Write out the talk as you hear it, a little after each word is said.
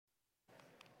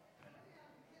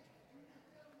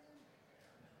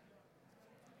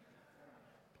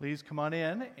Please come on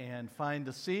in and find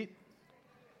a seat,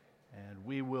 and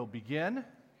we will begin.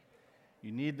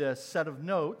 You need a set of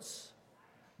notes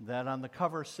that on the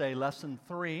cover say Lesson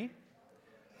 3.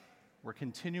 We're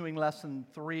continuing Lesson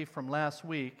 3 from last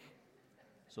week,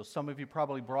 so some of you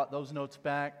probably brought those notes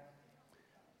back,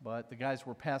 but the guys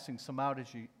were passing some out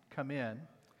as you come in,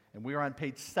 and we are on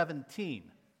page 17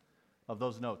 of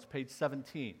those notes, page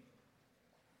 17.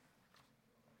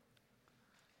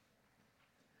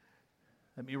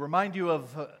 Let me remind you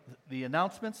of the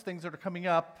announcements, things that are coming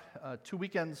up. 2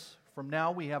 weekends from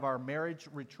now, we have our marriage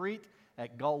retreat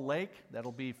at Gull Lake.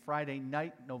 That'll be Friday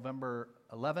night, November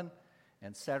 11,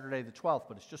 and Saturday the 12th.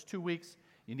 But it's just 2 weeks.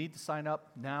 You need to sign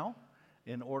up now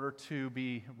in order to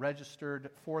be registered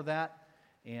for that.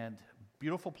 And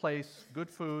beautiful place, good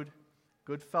food,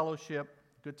 good fellowship,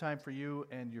 good time for you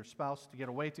and your spouse to get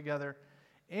away together.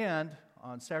 And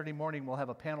on Saturday morning, we'll have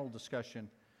a panel discussion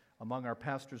among our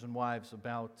pastors and wives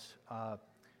about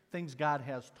things God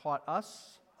has taught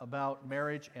us about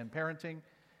marriage and parenting,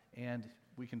 and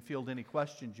we can field any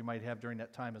questions you might have during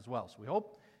that time as well. So we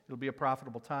hope it'll be a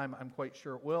profitable time. I'm quite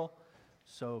sure it will,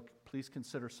 so please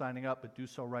consider signing up, but do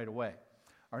so right away.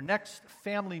 Our next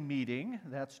family meeting,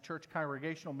 that's church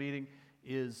congregational meeting,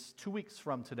 is 2 weeks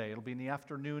from today. It'll be in the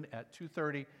afternoon at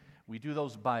 2:30. We do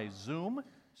those by Zoom.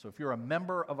 So if you're a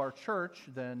member of our church,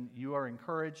 then you are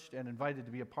encouraged and invited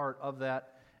to be a part of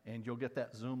that, and you'll get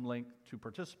that Zoom link to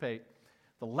participate.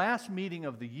 The last meeting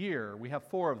of the year, we have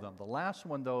 4 of them. The last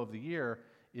one, though, of the year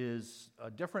is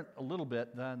different a little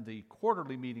bit than the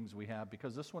quarterly meetings we have,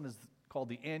 because this one is called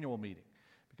the annual meeting,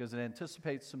 because it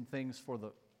anticipates some things for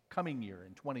the coming year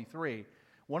in 23.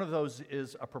 One of those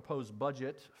is a proposed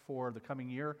budget for the coming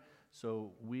year.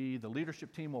 So we, the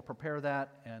leadership team, will prepare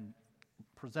that and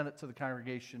present it to the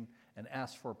congregation and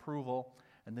ask for approval.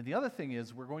 And then the other thing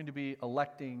is we're going to be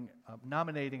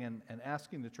nominating and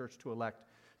asking the church to elect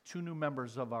 2 new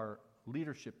members of our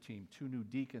leadership team, 2 new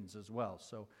deacons as well.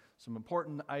 So some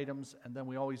important items, and then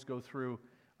we always go through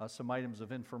some items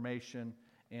of information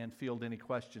and field any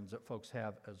questions that folks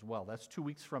have as well. That's 2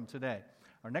 weeks from today.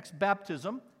 Our next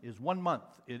baptism is 1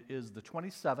 month. It is the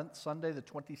 27th, Sunday the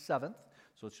 27th,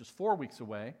 so it's just 4 weeks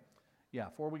away.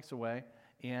 4 weeks away.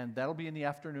 And that'll be in the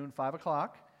afternoon, 5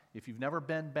 o'clock. If you've never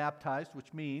been baptized,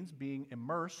 which means being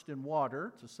immersed in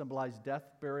water to symbolize death,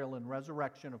 burial, and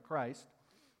resurrection of Christ,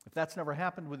 if that's never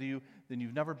happened with you, then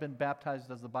you've never been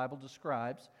baptized as the Bible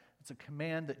describes. It's a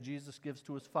command that Jesus gives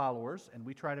to his followers, and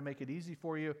we try to make it easy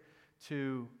for you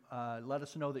to let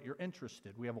us know that you're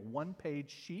interested. We have a 1-page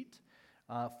sheet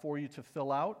for you to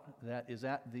fill out that is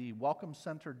at the Welcome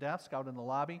Center desk out in the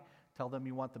lobby. Tell them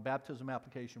you want the baptism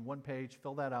application, 1 page,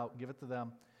 fill that out, give it to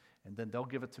them, and then they'll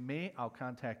give it to me. I'll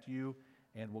contact you,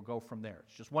 and we'll go from there.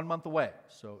 It's just 1 month away,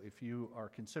 so if you are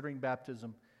considering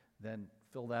baptism, then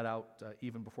fill that out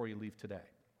even before you leave today.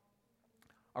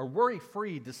 Our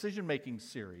Worry-Free Decision-Making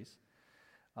series,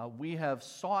 we have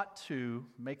sought to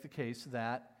make the case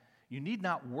that you need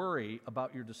not worry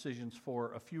about your decisions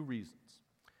for a few reasons.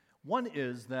 One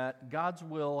is that God's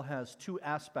will has 2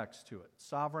 aspects to it,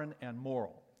 sovereign and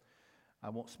moral. I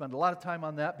won't spend a lot of time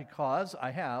on that because I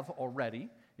have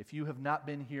already. If you have not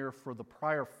been here for the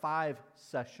prior 5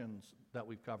 sessions that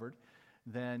we've covered,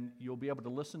 then you'll be able to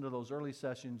listen to those early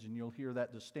sessions and you'll hear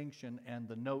that distinction, and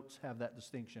the notes have that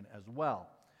distinction as well.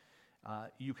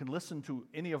 You can listen to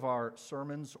any of our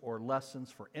sermons or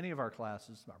lessons for any of our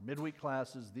classes, our midweek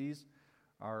classes. These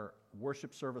are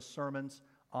worship service sermons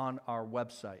on our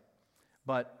website.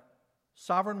 But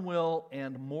sovereign will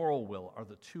and moral will are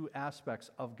the 2 aspects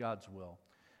of God's will.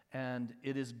 And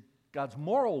it is God's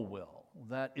moral will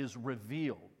that is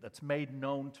revealed, that's made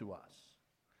known to us.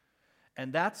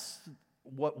 And that's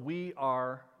what we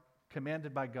are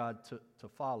commanded by God to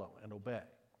follow and obey.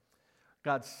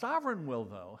 God's sovereign will,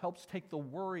 though, helps take the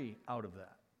worry out of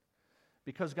that.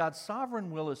 Because God's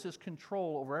sovereign will is his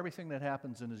control over everything that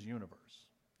happens in his universe.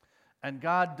 And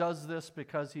God does this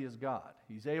because he is God.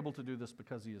 He's able to do this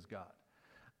because he is God.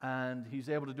 And he's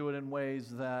able to do it in ways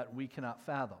that we cannot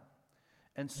fathom.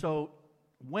 And so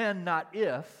when, not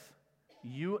if,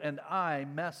 you and I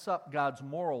mess up God's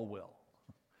moral will,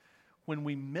 when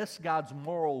we miss God's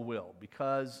moral will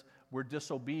because we're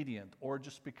disobedient or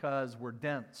just because we're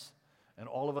dense, and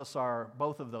all of us are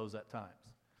both of those at times,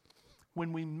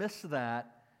 when we miss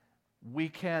that, we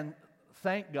can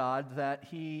thank God that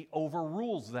he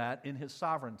overrules that in his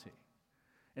sovereignty.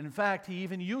 And in fact, he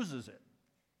even uses it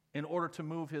in order to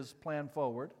move his plan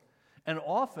forward. And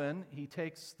often, he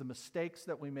takes the mistakes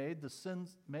that we made, the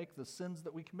sins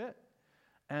that we commit,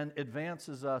 and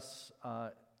advances us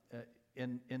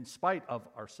in spite of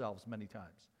ourselves many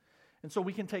times. And so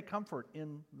we can take comfort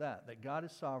in that God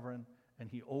is sovereign and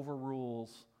He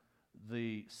overrules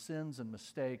the sins and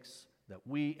mistakes that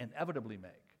we inevitably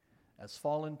make as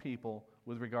fallen people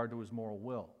with regard to His moral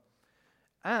will.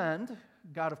 And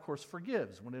God, of course,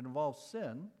 forgives. When it involves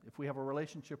sin, if we have a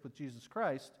relationship with Jesus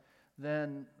Christ,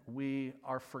 then we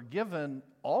are forgiven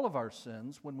all of our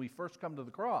sins when we first come to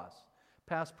the cross,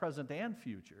 past, present, and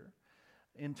future,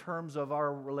 in terms of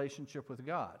our relationship with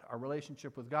God. Our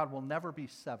relationship with God will never be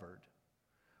severed.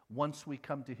 Once we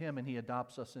come to Him and He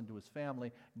adopts us into His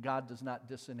family, God does not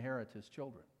disinherit His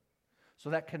children.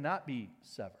 So that cannot be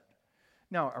severed.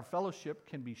 Now, our fellowship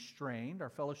can be strained. Our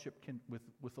fellowship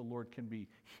with the Lord can be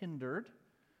hindered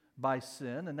by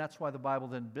sin, and that's why the Bible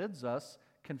then bids us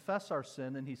confess our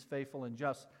sin, and He's faithful and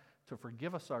just to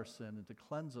forgive us our sin and to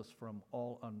cleanse us from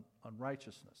all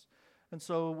unrighteousness. And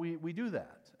so we do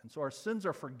that. And so our sins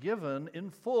are forgiven in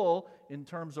full in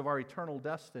terms of our eternal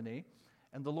destiny,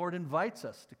 and the Lord invites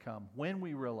us to come when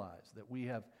we realize that we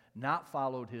have not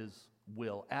followed His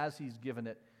will as He's given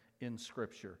it in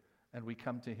Scripture, and we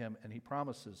come to Him and He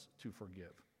promises to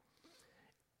forgive.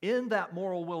 In that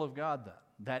moral will of God, then,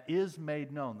 that is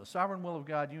made known. The sovereign will of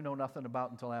God you know nothing about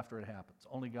until after it happens.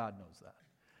 Only God knows that.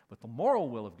 But the moral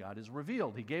will of God is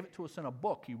revealed. He gave it to us in a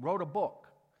book. He wrote a book,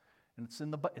 and it's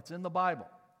in the Bible.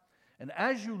 And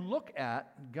as you look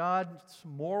at God's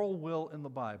moral will in the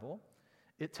Bible,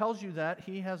 it tells you that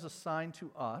He has assigned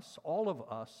to us, all of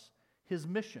us, His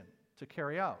mission to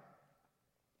carry out.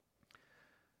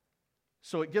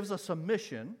 So it gives us a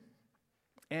mission,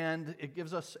 and it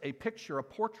gives us a picture, a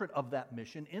portrait of that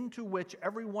mission into which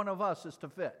every one of us is to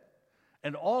fit.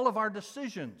 And all of our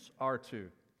decisions are to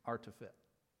fit.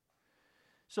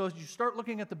 So as you start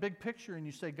looking at the big picture and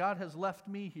you say, God has left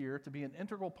me here to be an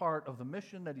integral part of the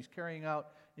mission that He's carrying out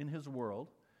in His world,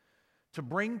 to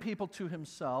bring people to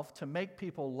Himself, to make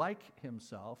people like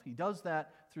Himself. He does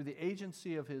that through the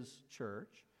agency of His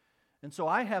church. And so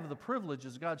I have the privilege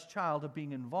as God's child of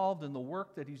being involved in the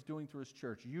work that He's doing through His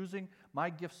church, using my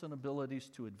gifts and abilities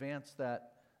to advance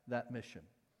that mission.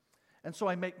 And so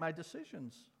I make my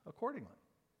decisions accordingly.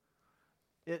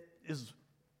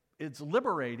 It's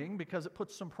liberating because it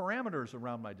puts some parameters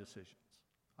around my decisions.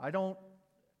 I don't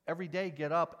every day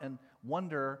get up and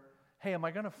wonder, hey, am I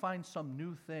going to find some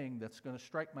new thing that's going to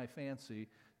strike my fancy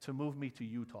to move me to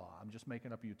Utah? I'm just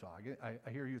making up Utah. I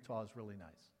hear Utah is really nice.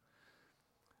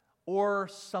 Or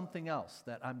something else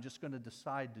that I'm just going to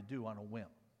decide to do on a whim.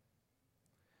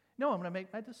 No, I'm going to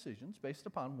make my decisions based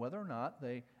upon whether or not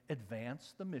they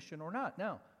advance the mission or not.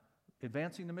 Now,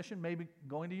 advancing the mission may be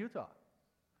going to Utah.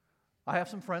 I have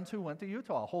some friends who went to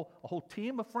Utah, a whole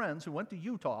team of friends who went to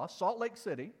Utah, Salt Lake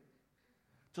City,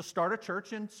 to start a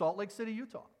church in Salt Lake City,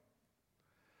 Utah.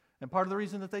 And part of the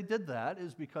reason that they did that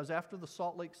is because after the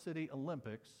Salt Lake City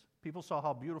Olympics, people saw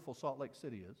how beautiful Salt Lake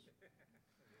City is,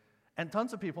 and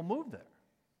tons of people moved there.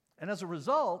 And as a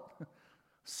result,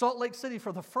 Salt Lake City,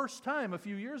 for the first time a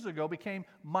few years ago, became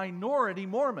minority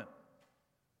Mormon.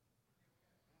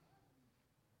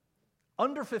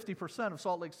 Under 50% of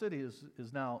Salt Lake City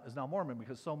is now Mormon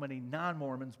because so many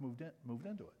non-Mormons moved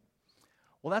into it.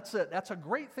 Well, that's a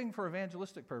great thing for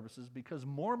evangelistic purposes because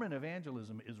Mormon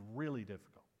evangelism is really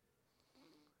difficult.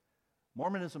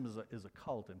 Mormonism is a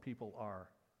cult, and people are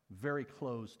very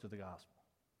closed to the gospel.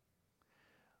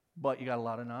 But you got a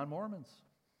lot of non-Mormons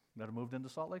that have moved into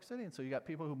Salt Lake City, and so you got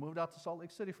people who moved out to Salt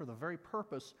Lake City for the very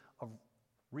purpose of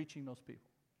reaching those people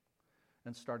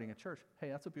and starting a church. Hey,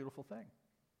 that's a beautiful thing.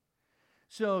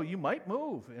 So you might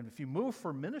move, and if you move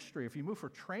for ministry, if you move for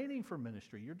training for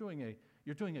ministry, you're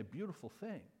doing a beautiful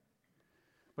thing.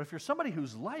 But if you're somebody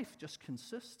whose life just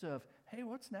consists of, hey,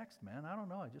 what's next, man? I don't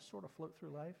know. I just sort of float through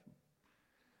life.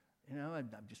 You know, I'm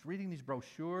just reading these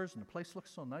brochures, and the place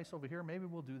looks so nice over here. Maybe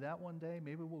we'll do that one day.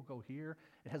 Maybe we'll go here.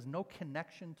 It has no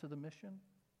connection to the mission.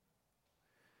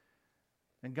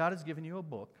 And God has given you a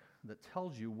book that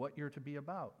tells you what you're to be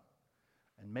about,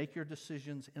 and make your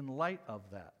decisions in light of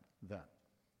that then.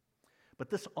 But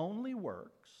this only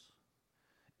works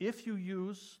if you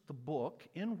use the book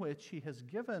in which He has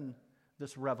given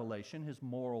this revelation, His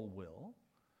moral will,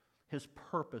 His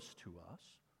purpose to us,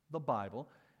 the Bible.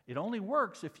 It only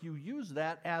works if you use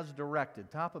that as directed.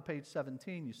 Top of page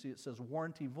 17, you see it says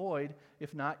warranty void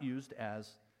if not used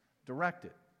as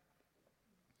directed.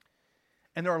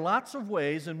 And there are lots of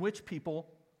ways in which people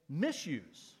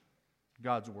misuse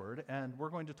God's Word, and we're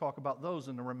going to talk about those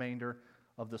in the remainder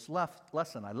of this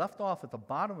lesson. I left off at the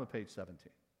bottom of page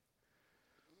 17.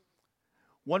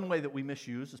 One way that we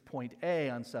misuse is point A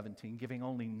on 17, giving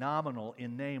only nominal,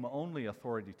 in name only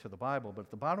authority to the Bible. But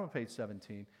at the bottom of page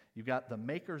 17, you've got the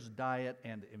maker's diet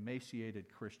and emaciated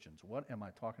Christians. What am I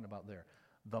talking about there?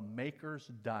 The Maker's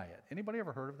Diet. Anybody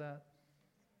ever heard of that?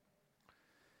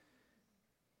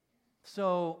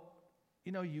 So,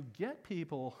 you get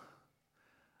people,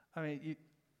 the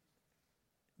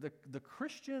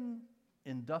Christian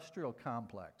industrial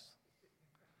complex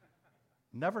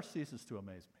never ceases to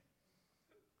amaze me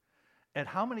at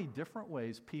how many different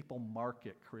ways people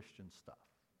market Christian stuff.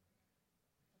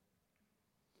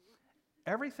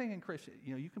 Everything in Christian,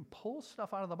 you can pull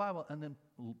stuff out of the Bible and then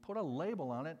put a label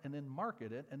on it and then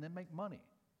market it and then make money.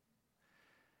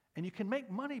 And you can make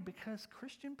money because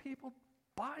Christian people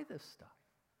buy this stuff.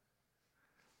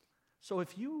 So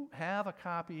if you have a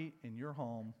copy in your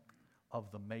home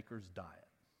of The Maker's Diet,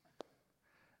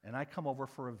 and I come over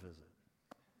for a visit,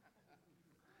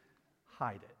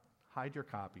 hide it. Hide your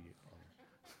copy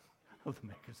of The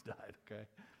Maker's Diet, okay?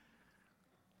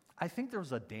 I think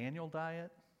there's a Daniel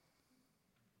diet,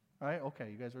 right?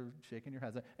 Okay, you guys are shaking your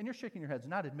heads. And you're shaking your heads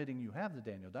not admitting you have the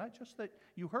Daniel diet, just that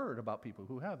you heard about people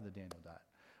who have the Daniel diet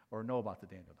or know about the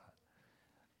Daniel diet.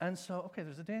 And so, okay,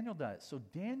 there's a Daniel diet. So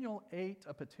Daniel ate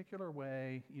a particular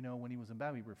way, when he was in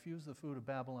Babylon. He refused the food of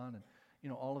Babylon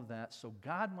and, all of that. So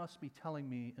God must be telling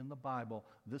me in the Bible,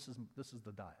 this is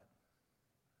the diet.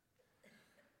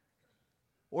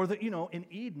 Or that, in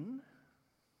Eden,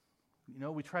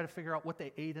 we try to figure out what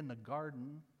they ate in the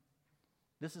garden.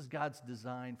 This is God's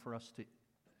design for us to,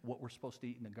 what we're supposed to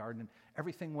eat in the garden. And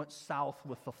everything went south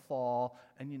with the fall,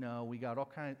 and, we got all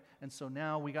kinds. And so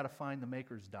now we got to find the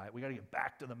Maker's Diet. We got to get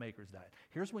back to the Maker's Diet.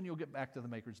 Here's when you'll get back to the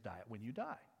Maker's Diet: when you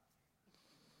die.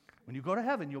 When you go to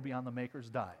heaven, you'll be on the Maker's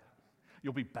Diet.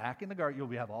 You'll be back in the garden.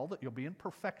 You'll be in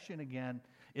perfection again.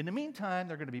 In the meantime,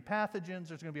 there are going to be pathogens.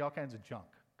 There's going to be all kinds of junk,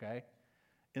 okay,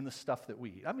 in the stuff that we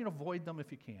eat. Avoid them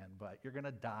if you can, but you're going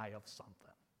to die of something.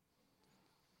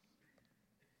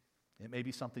 It may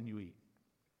be something you eat.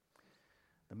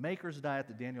 The Maker's Diet,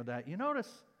 the Daniel diet. You notice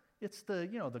it's the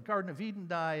Garden of Eden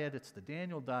diet, it's the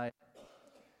Daniel diet.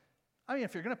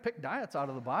 If you're going to pick diets out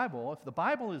of the Bible, if the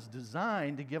Bible is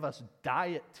designed to give us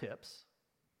diet tips,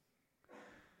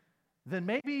 then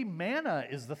maybe manna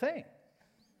is the thing.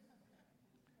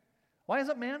 Why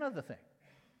isn't manna the thing?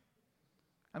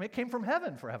 It came from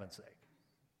heaven, for heaven's sake.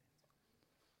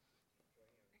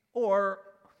 Or,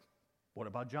 what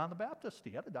about John the Baptist? He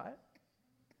had a diet.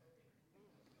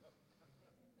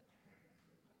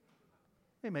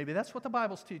 Hey, maybe that's what the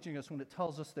Bible's teaching us when it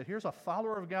tells us that here's a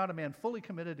follower of God, a man fully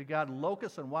committed to God,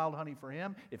 locusts and wild honey for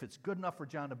him. If it's good enough for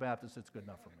John the Baptist, it's good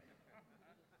enough for me.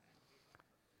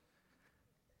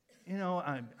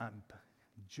 I'm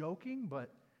joking,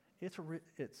 but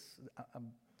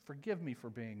forgive me for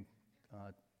being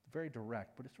very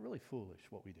direct, but it's really foolish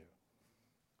what we do.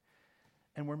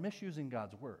 And we're misusing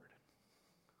God's word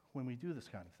when we do this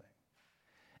kind of thing.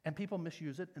 And people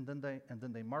misuse it, and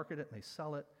then they market it, and they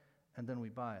sell it, and then we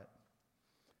buy it.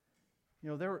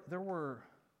 There were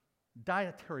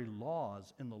dietary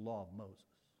laws in the law of Moses.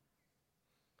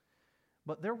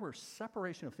 But there were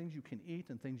separation of things you can eat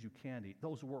and things you can't eat.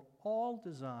 Those were all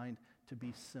designed to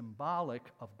be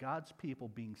symbolic of God's people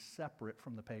being separate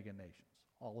from the pagan nations,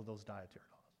 all of those dietary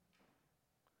laws.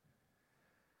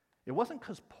 It wasn't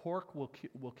because pork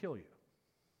will kill you.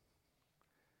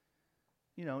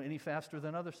 Any faster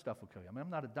than other stuff will kill you.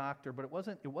 I'm not a doctor, but it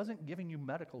wasn't giving you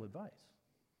medical advice.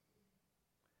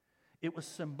 It was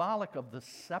symbolic of the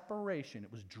separation.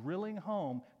 It was drilling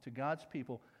home to God's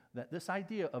people that this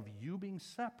idea of you being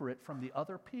separate from the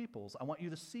other peoples, I want you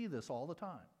to see this all the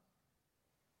time.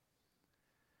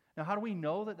 Now, how do we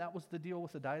know that was the deal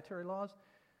with the dietary laws?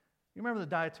 You remember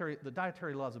the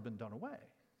dietary laws have been done away.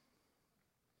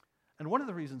 And one of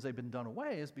the reasons they've been done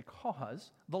away is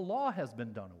because the law has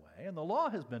been done away, and the law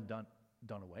has been done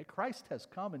away. Christ has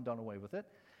come and done away with it,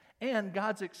 and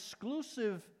God's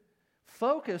exclusive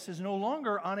focus is no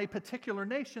longer on a particular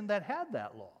nation that had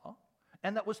that law,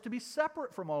 and that was to be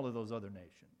separate from all of those other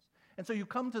nations. And so you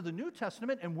come to the New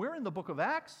Testament, and we're in the book of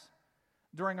Acts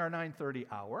during our 9:30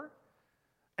 hour,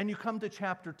 and you come to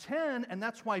chapter 10, and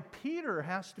that's why Peter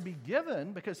has to be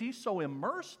given, because he's so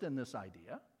immersed in this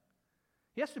idea,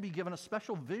 he has to be given a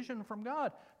special vision from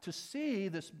God to see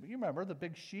this. You remember the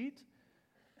big sheet?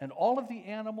 And all of the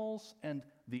animals and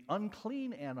the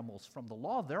unclean animals from the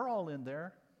law, they're all in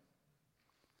there.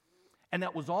 And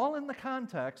that was all in the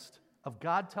context of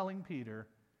God telling Peter,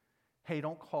 hey,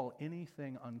 don't call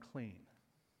anything unclean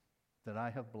that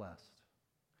I have blessed.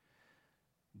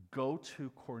 Go to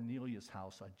Cornelius'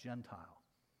 house, a Gentile,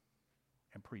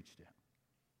 and preach to him.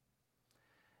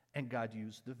 And God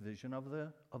used the vision of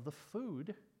the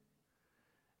food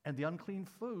and the unclean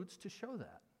foods to show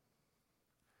that.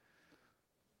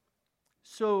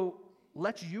 So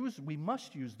we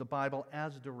must use the Bible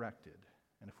as directed.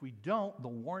 And if we don't, the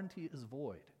warranty is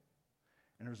void.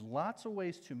 And there's lots of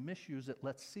ways to misuse it.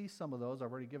 Let's see some of those.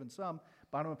 I've already given some.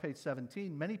 Bottom of page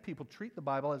 17, many people treat the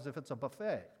Bible as if it's a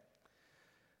buffet.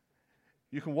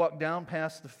 You can walk down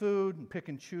past the food and pick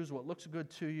and choose what looks good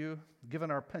to you.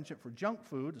 Given our penchant for junk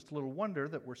food, it's little wonder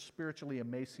that we're spiritually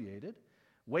emaciated,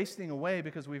 wasting away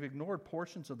because we've ignored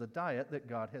portions of the diet that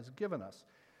God has given us.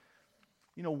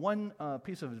 You know, one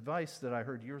piece of advice that I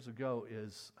heard years ago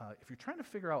is if you're trying to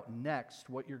figure out next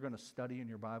what you're going to study in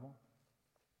your Bible,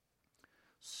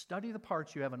 study the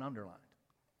parts you haven't underlined.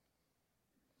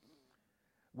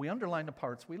 We underline the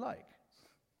parts we like.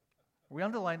 We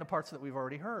underline the parts that we've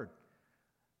already heard.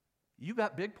 You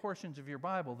got big portions of your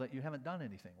Bible that you haven't done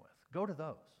anything with. Go to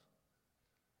those.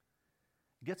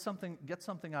 Get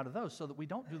something out of those so that we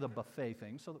don't do the buffet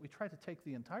thing, so that we try to take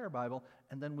the entire Bible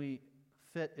and then we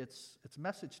fit its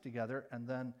message together and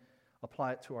then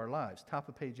apply it to our lives. Top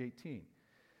of page 18.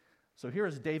 So here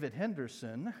is David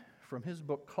Henderson from his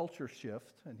book Culture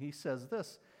Shift, and he says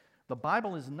this: the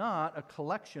Bible is not a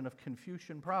collection of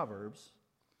Confucian proverbs,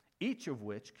 each of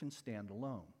which can stand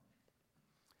alone.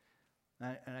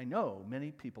 And I know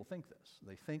many people think this.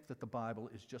 They think that the Bible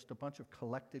is just a bunch of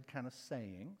collected kind of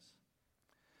sayings,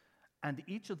 and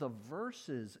each of the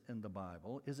verses in the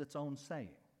Bible is its own saying.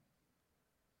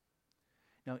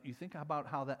 Now, you think about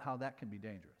how that can be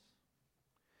dangerous.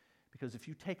 Because if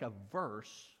you take a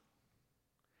verse,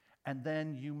 and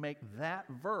then you make that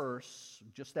verse,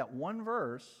 just that one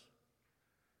verse,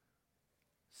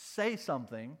 say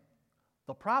something,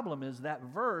 the problem is that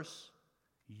verse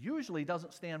usually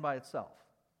doesn't stand by itself.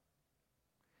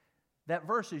 That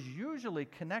verse is usually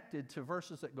connected to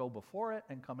verses that go before it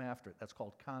and come after it. That's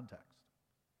called context.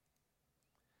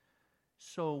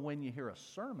 So when you hear a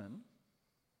sermon,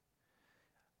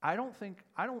 I don't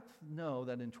know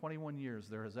that in 21 years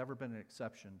there has ever been an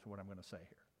exception to what I'm going to say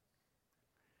here.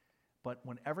 But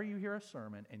whenever you hear a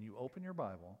sermon and you open your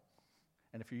Bible,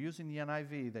 and if you're using the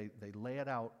NIV, they lay it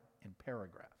out in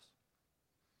paragraphs.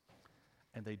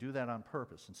 And they do that on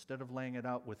purpose. Instead of laying it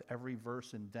out with every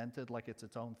verse indented like it's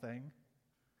its own thing,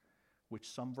 which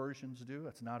some versions do,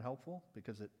 it's not helpful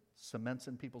because it cements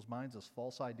in people's minds this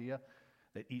false idea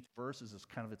that each verse is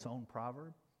kind of its own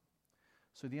proverb.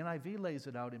 So the NIV lays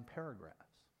it out in paragraphs.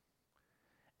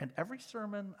 And every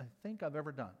sermon I think I've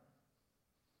ever done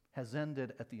has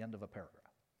ended at the end of a paragraph.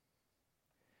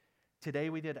 Today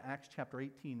we did Acts chapter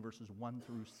 18, verses 1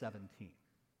 through 17.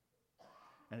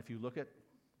 And if you look at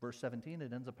verse 17,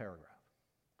 it ends a paragraph.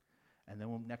 And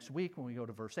then next week, when we go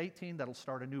to verse 18, that'll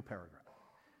start a new paragraph.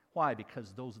 Why?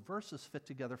 Because those verses fit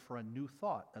together for a new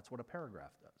thought. That's what a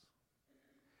paragraph does.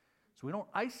 So we don't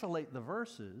isolate the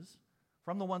verses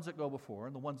from the ones that go before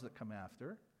and the ones that come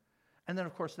after. And then,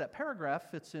 of course, that paragraph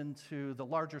fits into the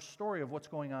larger story of what's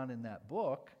going on in that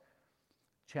book.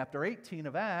 Chapter 18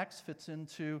 of Acts fits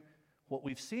into what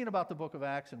we've seen about the book of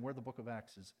Acts and where the book of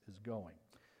Acts is going.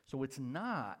 So it's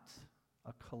not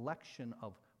a collection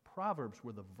of Proverbs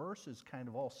where the verses kind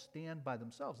of all stand by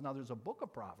themselves. Now, there's a book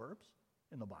of Proverbs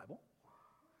in the Bible.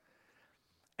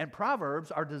 And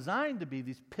Proverbs are designed to be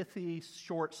these pithy,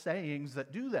 short sayings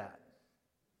that do that.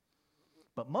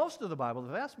 But most of the Bible,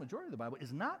 the vast majority of the Bible,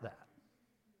 is not that.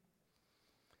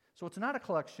 So it's not a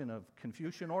collection of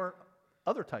Confucian or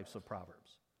other types of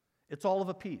Proverbs. It's all of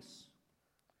a piece.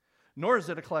 Nor is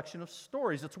it a collection of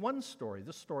stories. It's one story,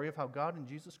 the story of how God and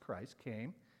Jesus Christ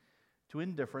came to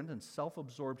indifferent and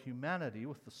self-absorbed humanity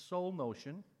with the sole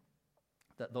notion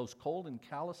that those cold and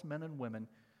callous men and women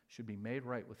should be made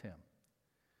right with him.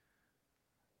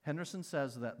 Henderson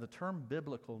says that the term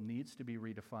biblical needs to be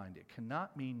redefined. It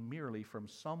cannot mean merely from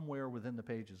somewhere within the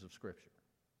pages of Scripture.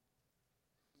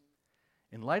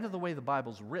 In light of the way the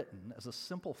Bible's written, as a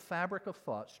simple fabric of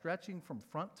thought stretching from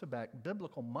front to back,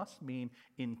 biblical must mean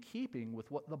in keeping with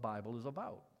what the Bible is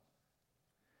about.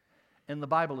 And the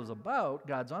Bible is about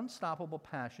God's unstoppable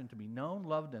passion to be known,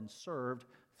 loved, and served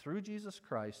through Jesus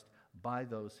Christ by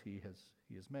those he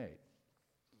has made.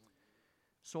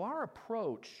 So our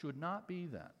approach should not be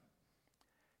then,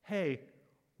 hey,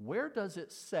 where does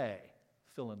it say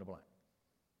fill in the blank?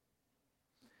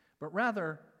 But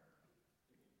rather,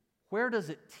 where does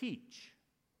it teach?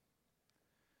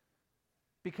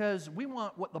 Because we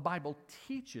want what the Bible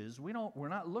teaches. We're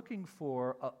not looking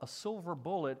for a silver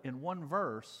bullet in one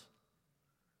verse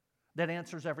that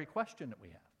answers every question that we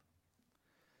have.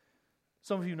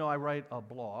 Some of you know I write a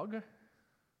blog.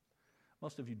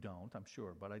 Most of you don't, I'm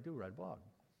sure, but I do write a blog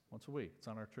once a week. It's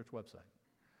on our church website.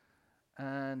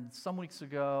 And some weeks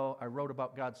ago, I wrote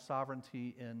about God's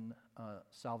sovereignty in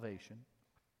salvation.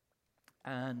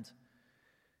 And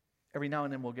every now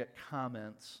and then we'll get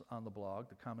comments on the blog.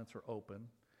 The comments are open.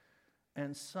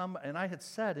 And I had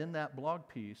said in that blog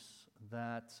piece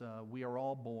that we are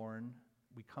all born,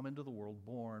 we come into the world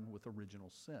born with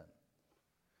original sin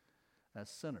as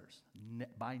sinners.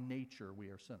 By nature, we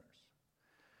are sinners.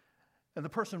 And the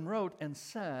person wrote and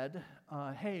said,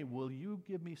 hey, will you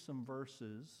give me some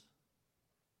verses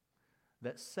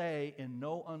that say in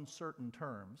no uncertain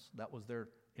terms, that was their,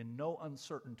 in no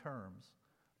uncertain terms,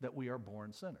 that we are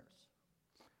born sinners.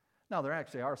 Now, there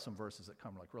actually are some verses that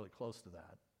come like really close to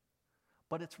that,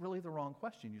 but it's really the wrong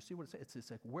question. You see what it says?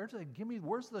 It's like,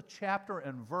 where's the chapter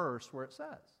and verse where it says?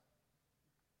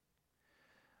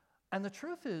 And the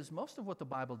truth is, most of what the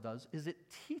Bible does is it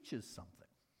teaches something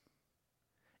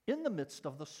in the midst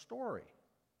of the story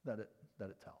that it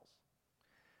tells.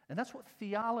 And that's what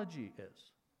theology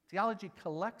is. Theology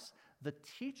collects the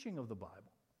teaching of the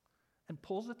Bible and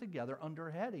pulls it together under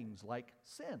headings like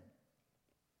sin.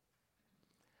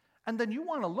 And then you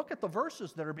want to look at the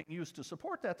verses that are being used to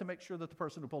support that to make sure that the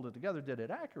person who pulled it together did it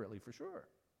accurately, for sure.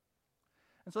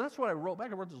 And so that's what I wrote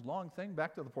back. I wrote this long thing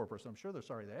back to the poor person. I'm sure they're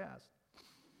sorry they asked.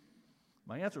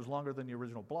 My answer is longer than the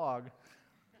original blog.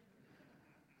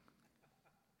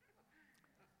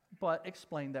 But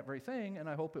explained that very thing, and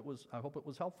I hope it was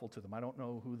helpful to them. I don't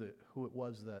know who it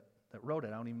was that wrote it.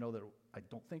 I don't even know that. I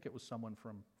don't think it was someone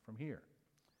from here.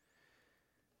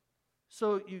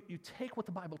 So you take what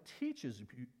the Bible teaches, you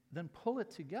then pull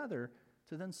it together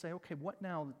to then say, okay, what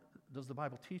now does the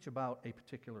Bible teach about a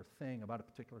particular thing, about a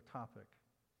particular topic?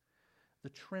 The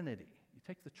Trinity. You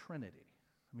take the Trinity.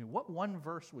 I mean, what one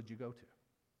verse would you go to?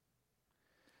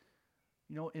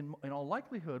 You know, in all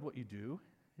likelihood, what you do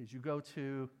is you go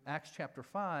to Acts chapter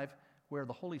 5, where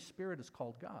the Holy Spirit is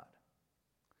called God.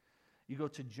 You go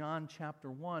to John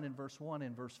chapter 1 and verse 1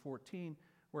 and verse 14,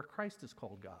 where Christ is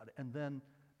called God. And then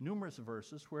numerous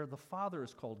verses where the Father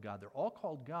is called God. They're all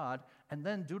called God. And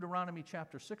then Deuteronomy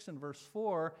chapter 6 and verse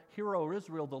 4, Hear, O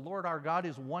Israel, the Lord our God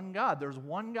is one God. There's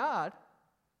one God.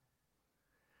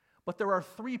 But there are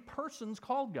three persons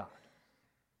called God.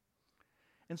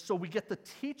 And so we get the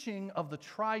teaching of the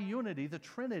triunity, the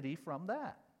Trinity, from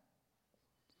that.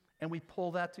 And we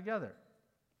pull that together.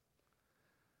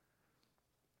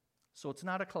 So it's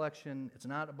not a collection, it's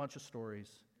not a bunch of stories,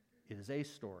 it is a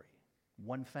story,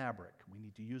 one fabric. We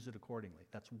need to use it accordingly.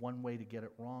 That's one way to get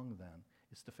it wrong then,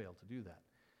 is to fail to do that.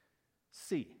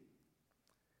 C,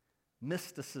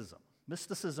 mysticism.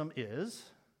 Mysticism is,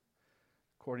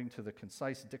 according to the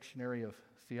Concise Dictionary of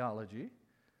Theology,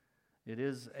 it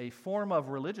is a form of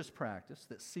religious practice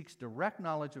that seeks direct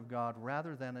knowledge of God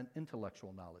rather than an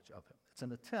intellectual knowledge of Him. It's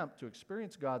an attempt to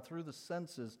experience God through the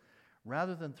senses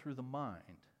rather than through the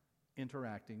mind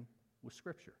interacting with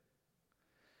Scripture.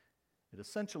 It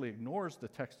essentially ignores the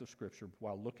text of Scripture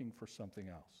while looking for something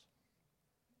else.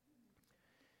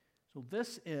 So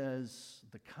this is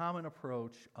the common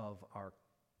approach of our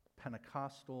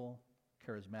Pentecostal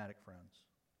charismatic friends.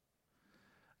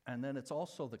 And then it's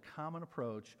also the common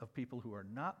approach of people who are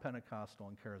not Pentecostal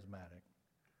and charismatic.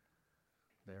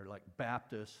 They're like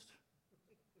Baptist,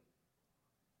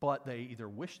 but they either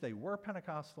wish they were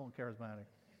Pentecostal and charismatic,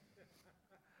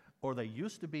 or they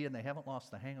used to be and they haven't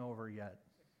lost the hangover yet.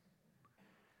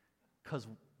 Because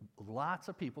lots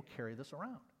of people carry this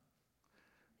around.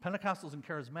 Pentecostals and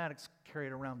charismatics carry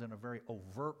it around in a very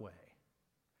overt way.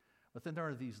 But then there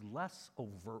are these less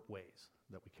overt ways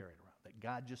that we carry it around, that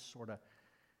God just sort of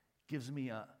gives me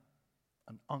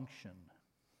an unction,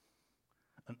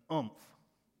 an oomph,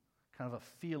 kind of a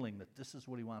feeling that this is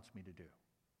what He wants me to do.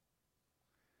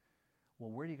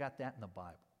 Well, where do you got that in the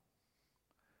Bible?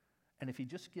 And if He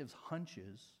just gives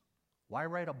hunches, why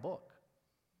write a book?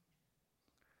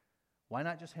 Why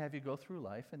not just have you go through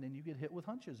life and then you get hit with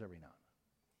hunches every now and then?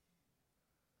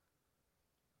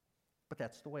 But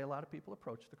that's the way a lot of people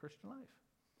approach the Christian life,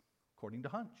 according to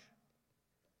hunch.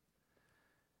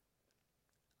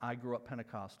 I grew up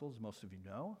Pentecostal, as most of you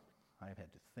know. I've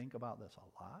had to think about this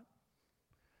a lot.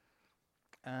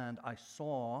 And I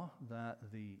saw that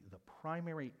the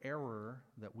primary error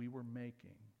that we were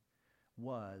making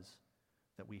was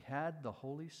that we had the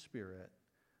Holy Spirit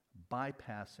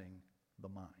bypassing the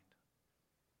mind.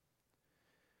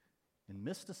 In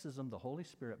mysticism, the Holy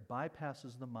Spirit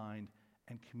bypasses the mind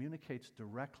and communicates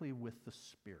directly with the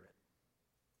Spirit.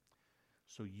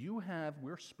 So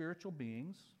we're spiritual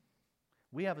beings.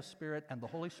 We have a spirit, and the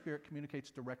Holy Spirit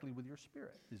communicates directly with your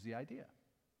spirit, is the idea.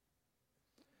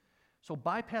 So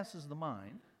bypasses the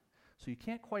mind, so you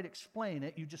can't quite explain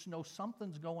it. You just know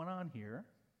something's going on here.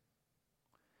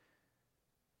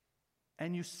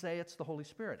 And you say it's the Holy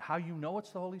Spirit. How you know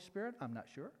it's the Holy Spirit, I'm not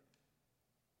sure.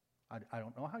 I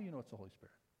don't know how you know it's the Holy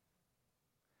Spirit.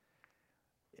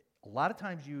 A lot of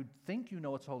times you think you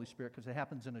know it's the Holy Spirit because it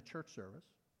happens in a church service.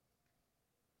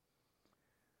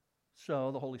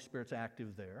 So the Holy Spirit's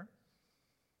active there,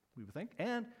 we would think.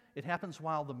 And it happens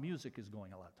while the music is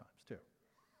going a lot of times, too.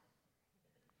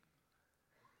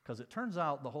 Because it turns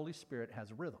out the Holy Spirit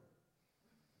has a rhythm.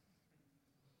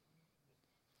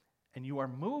 And you are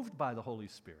moved by the Holy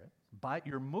Spirit.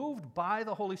 You're moved by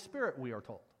the Holy Spirit, we are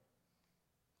told.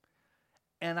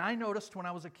 And I noticed when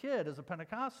I was a kid, as a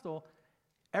Pentecostal,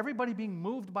 everybody being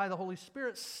moved by the Holy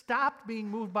Spirit stopped being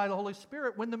moved by the Holy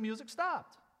Spirit when the music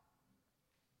stopped.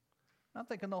 I'm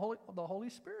thinking the Holy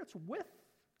Spirit's with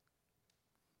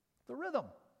the rhythm.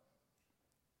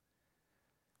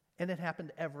 And it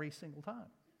happened every single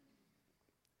time.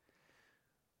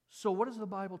 So what does the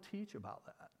Bible teach about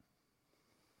that?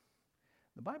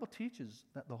 The Bible teaches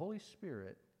that the Holy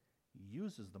Spirit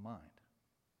uses the mind.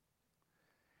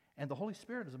 And the Holy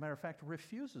Spirit, as a matter of fact,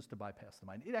 refuses to bypass the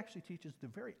mind. It actually teaches the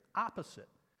very opposite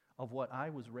of what I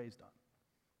was raised on.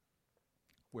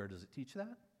 Where does it teach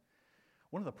that?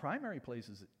 One of the primary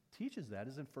places it teaches that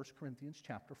is in 1 Corinthians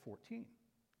chapter 14.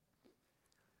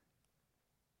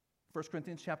 1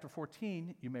 Corinthians chapter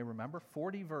 14, you may remember,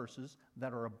 40 verses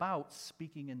that are about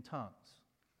speaking in tongues.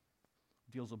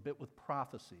 Deals a bit with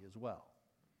prophecy as well.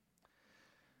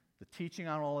 The teaching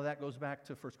on all of that goes back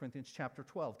to 1 Corinthians chapter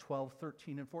 12, 12,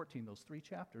 13, and 14. Those three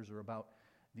chapters are about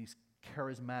these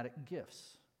charismatic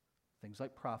gifts, things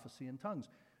like prophecy and tongues.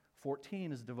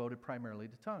 14 is devoted primarily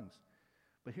to tongues.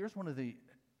 But here's one of the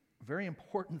very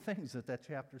important things that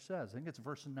chapter says. I think it's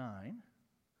verse 9,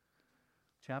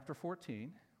 chapter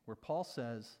 14, where Paul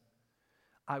says,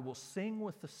 I will sing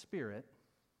with the Spirit,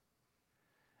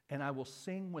 and I will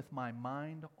sing with my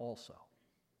mind also.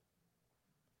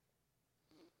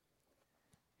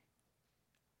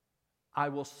 I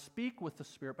will speak with the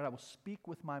Spirit, but I will speak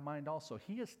with my mind also.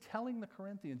 He is telling the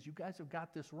Corinthians, you guys have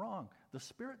got this wrong. The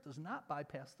Spirit does not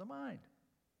bypass the mind.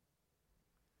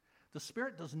 The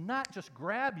Spirit does not just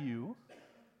grab you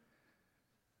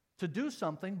to do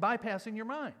something bypassing your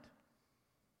mind.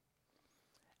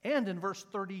 And in verse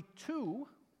 32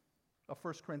 of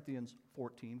 1 Corinthians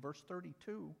 14, verse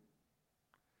 32,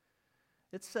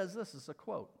 it says this is a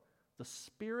quote, the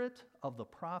spirit of the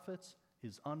prophets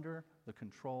is under the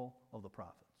control of the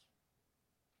prophets.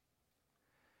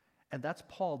 And that's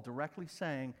Paul directly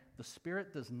saying the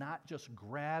Spirit does not just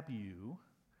grab you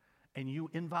and you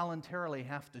involuntarily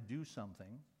have to do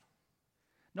something.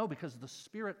 No, because the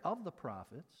spirit of the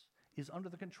prophets is under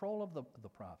the control of the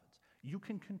prophets. You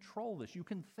can control this. You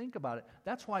can think about it.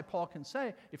 That's why Paul can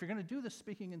say, if you're going to do this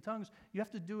speaking in tongues, you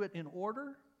have to do it in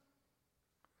order.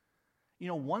 You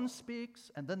know, one speaks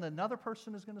and then another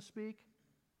person is going to speak.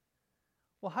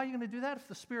 Well, how are you going to do that if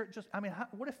the Spirit just,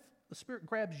 what if the Spirit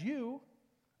grabs you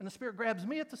and the Spirit grabs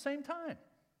me at the same time?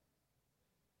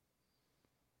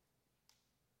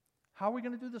 How are we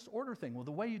going to do this order thing? Well, the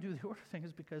way you do the order thing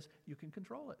is because you can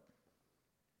control it.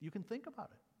 You can think about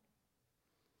it.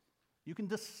 You can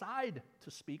decide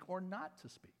to speak or not to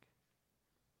speak.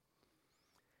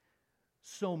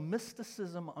 So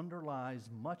mysticism underlies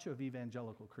much of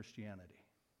evangelical Christianity.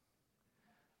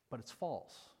 But it's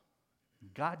false.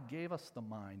 God gave us the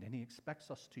mind, and He expects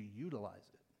us to utilize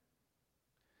it.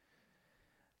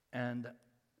 And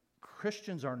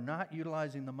Christians are not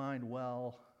utilizing the mind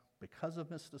well because of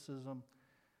mysticism,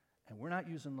 and we're not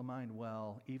using the mind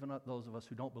well, even those of us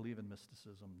who don't believe in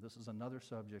mysticism. This is another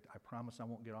subject. I promise I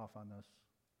won't get off on this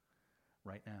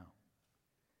right now.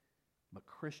 But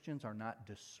Christians are not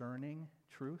discerning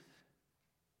truth,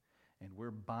 and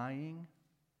we're buying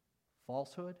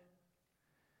falsehood,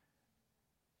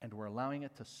 and we're allowing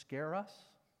it to scare us,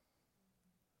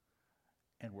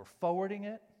 and we're forwarding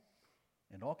it,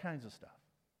 and all kinds of stuff.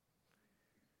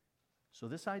 So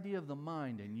this idea of the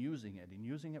mind and using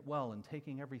it well, and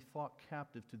taking every thought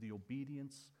captive to the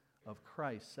obedience of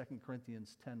Christ, 2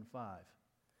 Corinthians 10:5,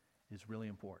 is really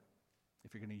important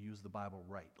if you're going to use the Bible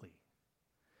rightly.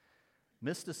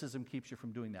 Mysticism keeps you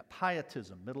from doing that.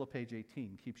 Pietism, middle of page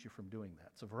 18, keeps you from doing that.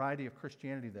 It's a variety of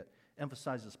Christianity that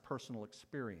emphasizes personal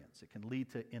experience. It can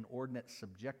lead to inordinate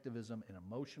subjectivism and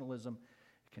emotionalism.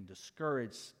 It can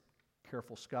discourage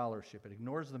careful scholarship. It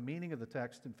ignores the meaning of the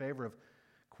text in favor of,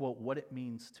 quote, what it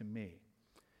means to me.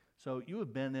 So you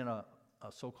have been in a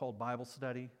so-called Bible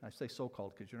study. I say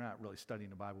so-called because you're not really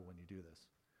studying the Bible when you do this.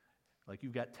 Like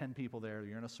you've got 10 people there,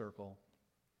 you're in a circle.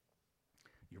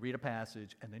 You read a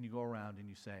passage, and then you go around and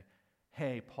you say,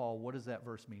 hey, Paul, what does that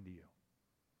verse mean to you?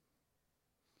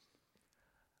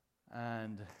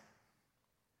 And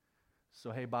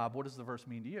so, hey, Bob, what does the verse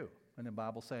mean to you? And then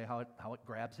Bob will say how it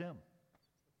grabs him,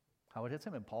 how it hits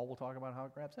him, and Paul will talk about how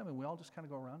it grabs him, and we all just kind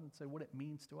of go around and say what it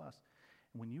means to us.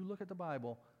 When you look at the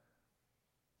Bible,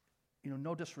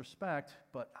 no disrespect,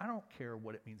 but I don't care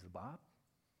what it means to Bob.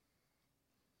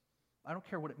 I don't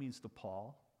care what it means to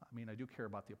Paul. I mean, I do care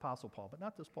about the Apostle Paul, but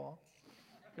not this Paul.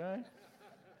 Okay?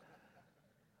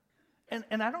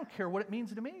 And I don't care what it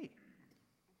means to me.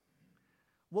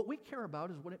 What we care about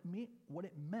is what it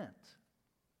meant.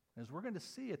 As we're going to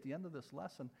see at the end of this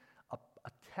lesson, a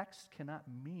text cannot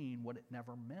mean what it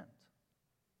never meant.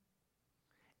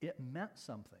 It meant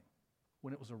something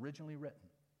when it was originally written.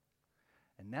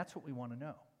 And that's what we want to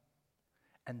know.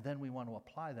 And then we want to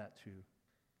apply that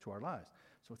to our lives.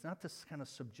 So it's not this kind of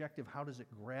subjective, how does it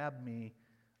grab me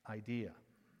idea.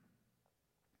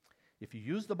 If you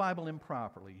use the Bible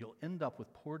improperly, you'll end up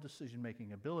with poor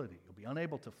decision-making ability. You'll be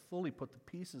unable to fully put the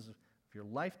pieces of your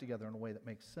life together in a way that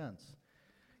makes sense.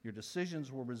 Your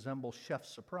decisions will resemble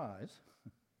chef's surprise.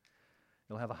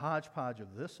 You'll have a hodgepodge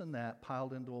of this and that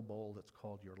piled into a bowl that's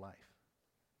called your life.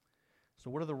 So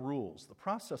what are the rules? The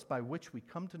process by which we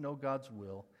come to know God's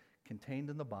will contained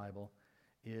in the Bible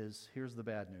is, here's the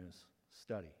bad news,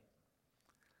 study.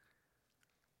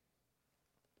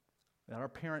 At our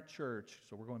parent church,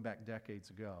 so we're going back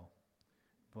decades ago,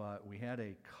 but we had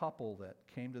a couple that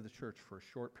came to the church for a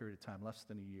short period of time, less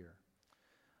than a year.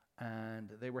 And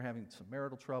they were having some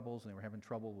marital troubles, and they were having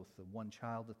trouble with the one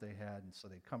child that they had, and so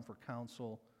they'd come for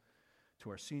counsel to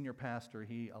our senior pastor.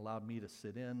 He allowed me to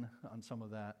sit in on some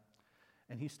of that.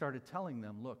 And he started telling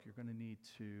them, look, you're going to need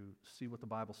to see what the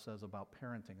Bible says about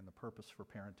parenting and the purpose for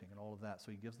parenting and all of that.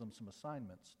 So he gives them some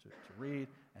assignments to read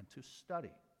and to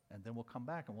study. And then we'll come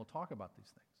back and we'll talk about these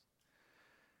things.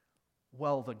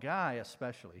 Well, the guy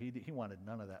especially, he wanted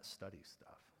none of that study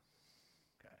stuff.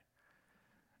 Okay.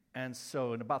 And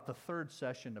so in about the third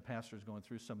session, the pastor's going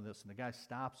through some of this, and the guy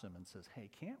stops him and says, hey,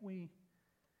 can't we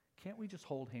just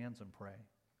hold hands and pray?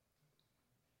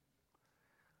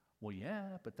 Well,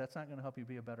 yeah, but that's not going to help you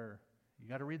be a better. You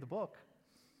got to read the book.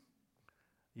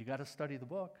 You got to study the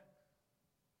book.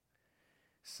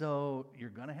 So you're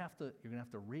going to have to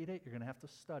read it. You're going to have to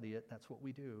study it. That's what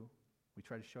we do. We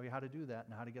try to show you how to do that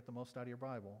and how to get the most out of your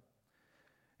Bible.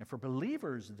 And for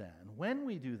believers then, when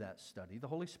we do that study, the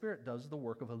Holy Spirit does the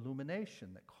work of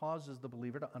illumination that causes the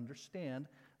believer to understand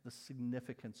the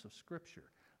significance of Scripture.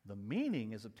 The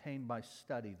meaning is obtained by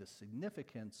study. The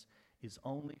significance is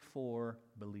only for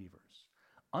believers.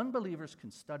 Unbelievers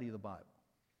can study the Bible.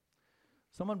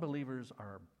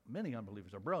 Many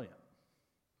unbelievers are brilliant.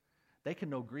 They can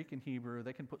know Greek and Hebrew.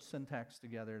 They can put syntax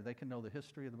together. They can know the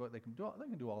history of the book. They can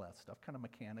do all that stuff, kind of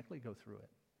mechanically go through it.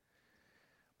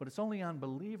 But it's only on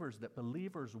believers that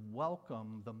believers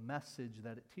welcome the message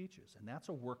that it teaches, and that's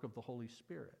a work of the Holy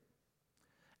Spirit.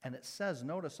 And it says,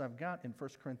 notice I've got in 1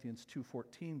 Corinthians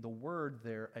 2:14 the word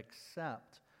there,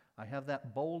 accept. I have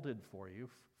that bolded for you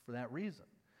for that reason.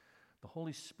 The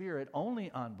Holy Spirit, only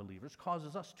on believers,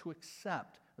 causes us to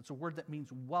accept. It's a word that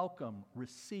means welcome,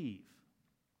 receive.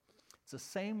 It's the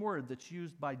same word that's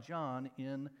used by John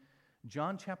in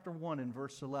John chapter 1 in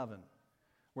verse 11,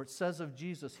 where it says of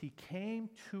Jesus, he came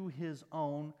to his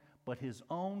own, but his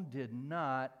own did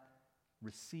not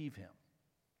receive him,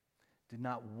 did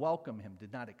not welcome him,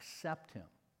 did not accept him.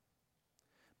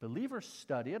 Believers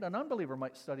study it. An unbeliever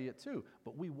might study it too,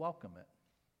 but we welcome it.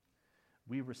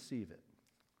 We receive it.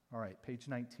 All right, page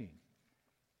 19.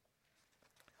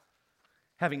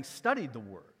 Having studied the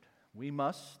Word, we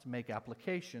must make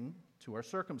application to our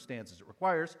circumstances. It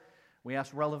requires we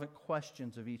ask relevant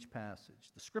questions of each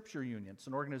passage. The Scripture Union, it's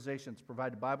an organization that's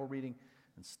provided Bible reading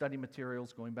and study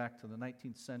materials going back to the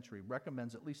 19th century,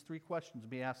 recommends at least 3 questions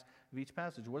be asked of each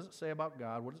passage. What does it say about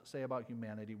God? What does it say about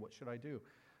humanity? What should I do?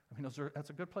 I mean, that's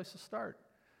a good place to start,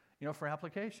 for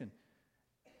application.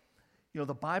 The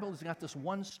Bible has got this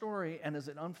one story, and as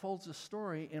it unfolds this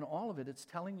story, in all of it, it's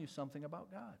telling you something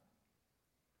about God.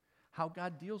 How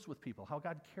God deals with people, how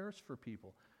God cares for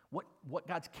people, what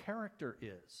God's character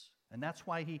is. And that's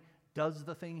why he does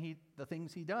the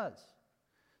things he does.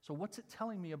 So what's it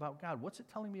telling me about God? What's it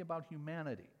telling me about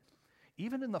humanity?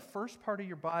 Even in the first part of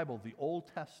your Bible, the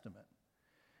Old Testament,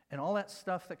 and all that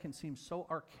stuff that can seem so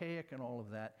archaic and all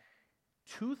of that,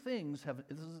 2 things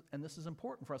and this is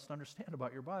important for us to understand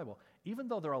about your Bible, even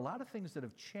though there are a lot of things that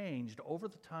have changed over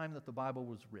the time that the Bible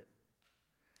was written.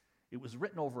 It was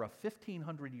written over a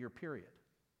 1,500-year period.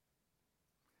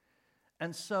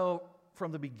 And so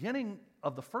from the beginning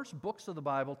of the first books of the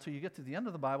Bible till you get to the end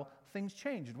of the Bible, things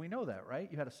changed. We know that, right?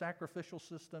 You had a sacrificial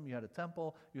system, you had a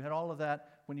temple, you had all of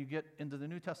that. When you get into the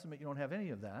New Testament, you don't have any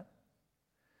of that.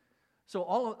 So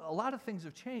a lot of things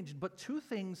have changed, but 2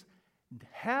 things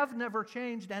have never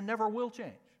changed and never will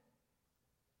change.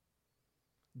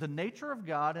 The nature of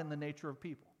God and the nature of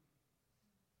people.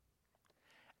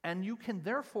 And you can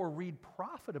therefore read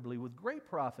profitably, with great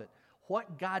profit,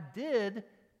 what God did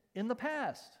in the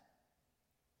past.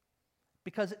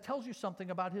 Because it tells you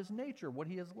something about his nature, what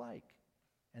he is like.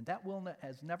 And that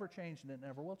has never changed, and it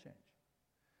never will change.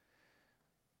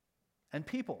 And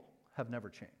people have never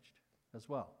changed as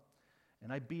well.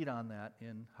 And I beat on that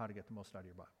in How to Get the Most Out of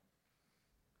Your Bible.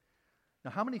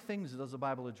 Now, how many things does the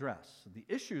Bible address? The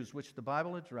issues which the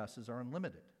Bible addresses are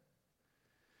unlimited.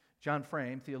 John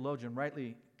Frame, theologian,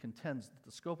 rightly contends that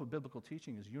the scope of biblical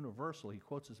teaching is universal. He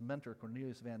quotes his mentor,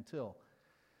 Cornelius Van Til,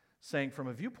 saying, from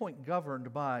a viewpoint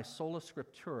governed by sola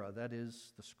scriptura, that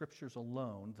is, the Scriptures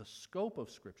alone, the scope of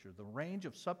Scripture, the range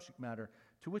of subject matter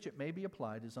to which it may be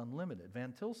applied is unlimited.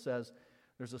 Van Til says,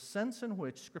 there's a sense in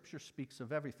which Scripture speaks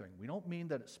of everything. We don't mean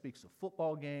that it speaks of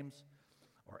football games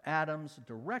or atoms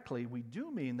directly. We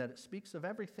do mean that it speaks of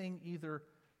everything either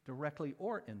directly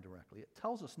or indirectly. It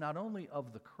tells us not only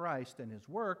of the Christ and his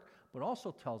work, but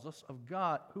also tells us of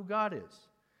God, who God is,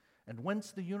 and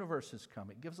whence the universe has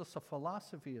come. It gives us a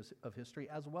philosophy of history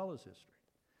as well as history.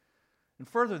 And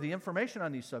further, the information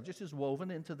on these subjects is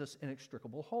woven into this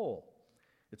inextricable whole.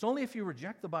 It's only if you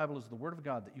reject the Bible as the Word of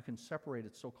God that you can separate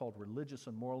its so-called religious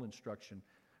and moral instruction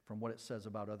from what it says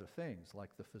about other things, like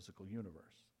the physical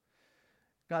universe.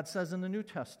 God says in the New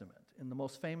Testament, in the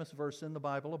most famous verse in the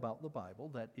Bible about the Bible,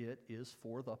 that it is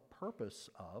for the purpose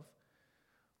of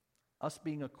us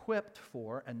being equipped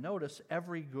for, and notice,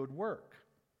 every good work.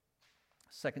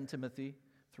 2 Timothy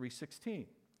 3:16.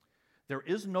 There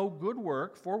is no good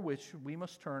work for which we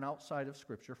must turn outside of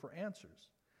Scripture for answers.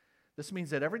 This means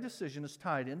that every decision is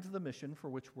tied into the mission for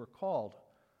which we're called.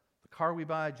 The car we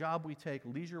buy, job we take,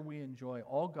 leisure we enjoy,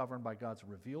 all governed by God's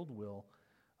revealed will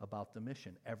about the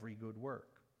mission, every good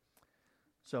work.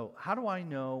 So how do I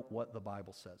know what the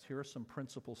Bible says? Here are some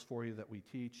principles for you that we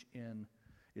teach in,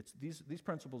 these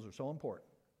principles are so important.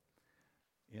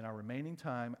 In our remaining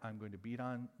time, I'm going to beat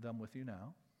on them with you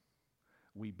now.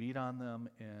 We beat on them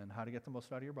in How to Get the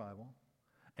Most Out of Your Bible,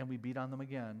 and we beat on them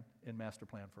again in Master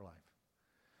Plan for Life.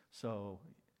 So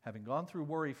having gone through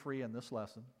Worry-Free in this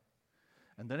lesson,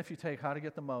 and then if you take How to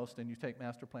Get the Most and you take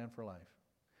Master Plan for Life,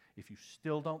 if you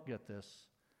still don't get this,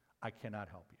 I cannot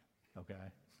help you,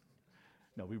 okay?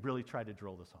 No, we really try to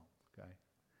drill this home, okay?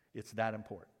 It's that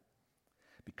important.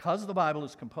 Because the Bible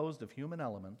is composed of human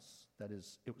elements, that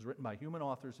is, it was written by human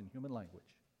authors in human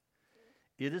language,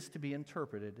 it is to be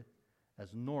interpreted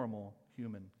as normal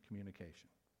human communication.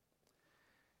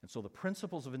 And so the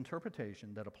principles of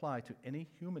interpretation that apply to any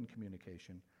human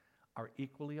communication are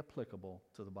equally applicable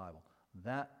to the Bible.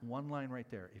 That one line right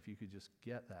there, if you could just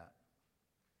get that.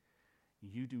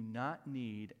 You do not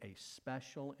need a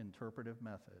special interpretive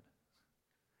method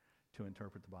to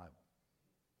interpret the Bible.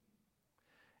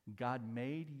 God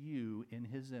made you in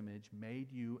his image,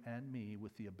 made you and me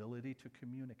with the ability to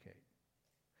communicate.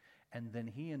 And then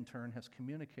he in turn has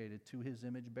communicated to his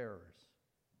image bearers.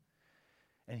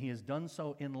 And he has done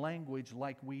so in language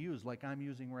like we use, like I'm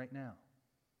using right now.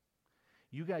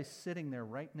 You guys sitting there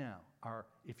right now are,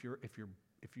 if your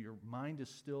mind is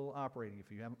still operating,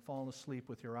 if you haven't fallen asleep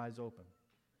with your eyes open,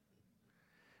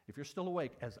 if you're still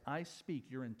awake, as I speak,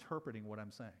 you're interpreting what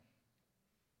I'm saying.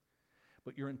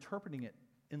 But you're interpreting it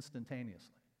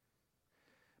instantaneously.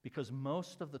 Because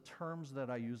most of the terms that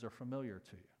I use are familiar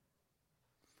to you.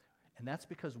 And that's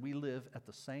because we live at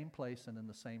the same place and in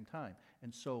the same time.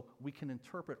 And so we can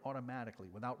interpret automatically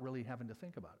without really having to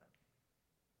think about it.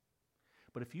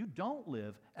 But if you don't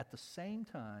live at the same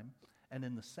time and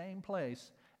in the same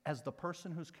place as the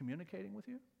person who's communicating with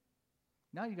you,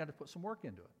 now you got to put some work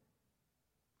into it.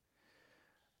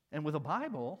 And with a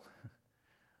Bible,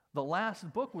 the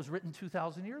last book was written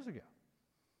 2,000 years ago.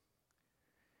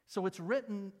 So it's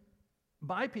written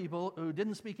by people who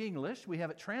didn't speak English. We have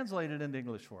it translated into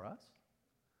English for us.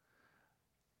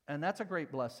 And that's a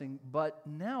great blessing. But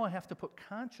now I have to put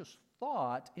conscious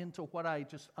thought into what I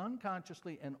just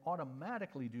unconsciously and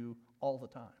automatically do all the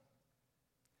time.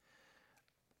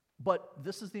 But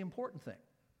this is the important thing.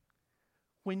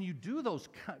 When you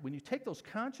take those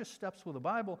conscious steps with the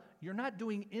Bible, you're not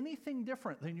doing anything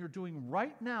different than you're doing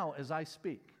right now as I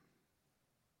speak.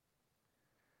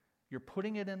 You're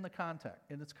putting it in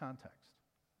its context.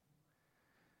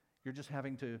 You're just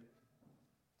having to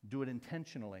do it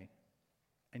intentionally,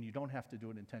 and you don't have to do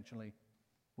it intentionally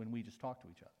when we just talk to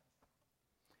each other.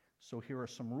 So here are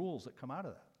some rules that come out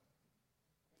of that.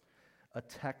 A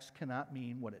text cannot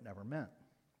mean what it never meant.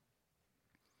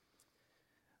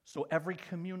 So every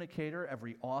communicator,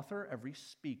 every author, every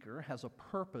speaker has a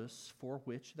purpose for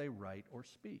which they write or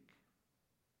speak.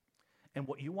 And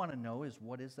what you want to know is,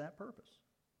 what is that purpose?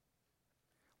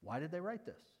 Why did they write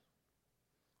this?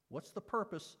 What's the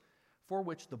purpose for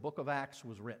which the book of Acts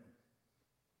was written.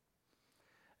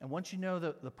 And once you know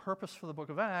the purpose for the book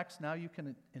of Acts, now you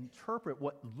can interpret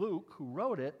what Luke, who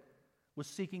wrote it, was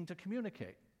seeking to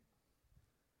communicate.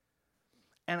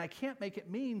 And I can't make it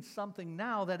mean something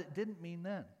now that it didn't mean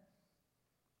then.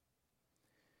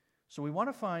 So we want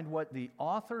to find what the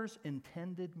author's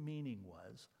intended meaning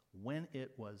was when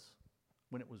it was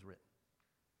written.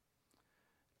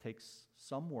 It takes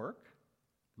some work.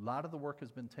 A lot of the work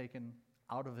has been taken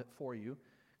out of it for you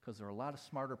because there are a lot of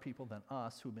smarter people than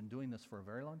us who've been doing this for a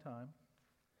very long time.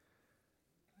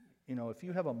 You know, if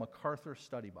you have a MacArthur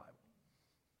Study Bible,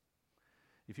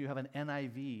 if you have an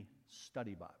NIV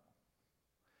Study Bible,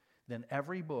 then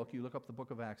every book, you look up the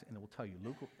book of Acts, and it will tell you,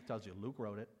 it tells you Luke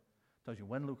wrote it, it tells you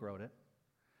when Luke wrote it,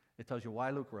 it tells you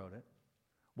why Luke wrote it,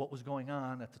 what was going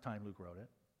on at the time Luke wrote it.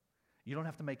 You don't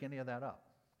have to make any of that up,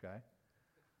 okay?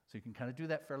 So you can kind of do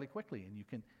that fairly quickly,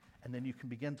 and then you can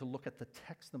begin to look at the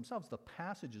texts themselves, the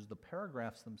passages, the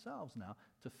paragraphs themselves now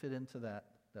to fit into that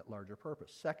larger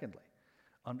purpose. Secondly,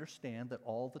 understand that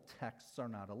all the texts are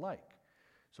not alike.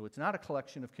 So it's not a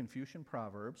collection of Confucian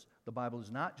proverbs. The Bible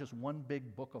is not just one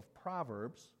big book of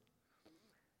proverbs.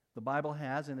 The Bible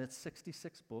has, in its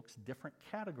 66 books, different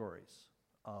categories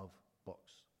of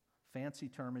books. Fancy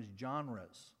term is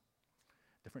genres.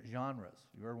 Different genres.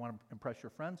 You ever want to impress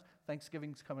your friends?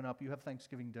 Thanksgiving's coming up. You have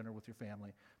Thanksgiving dinner with your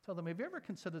family. Tell them, have you ever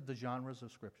considered the genres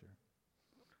of Scripture?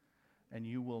 And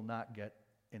you will not get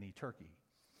any turkey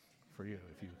for you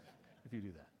if you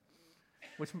do that.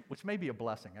 Which may be a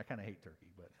blessing. I kind of hate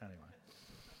turkey, but anyway.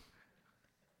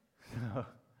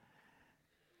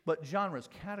 But genres,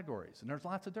 categories, and there's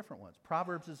lots of different ones.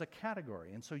 Proverbs is a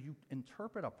category, and so you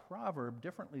interpret a proverb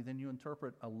differently than you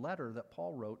interpret a letter that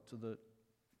Paul wrote to the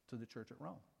church at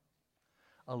Rome.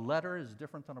 A letter is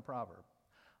different than a proverb.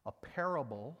 A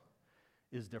parable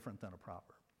is different than a proverb.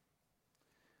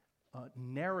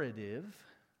 Narrative,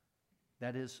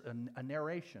 that is a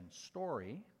narration,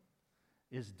 story,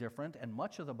 is different, and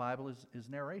much of the Bible is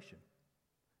narration.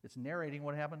 It's narrating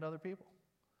what happened to other people.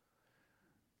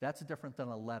 That's different than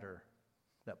a letter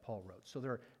that Paul wrote. So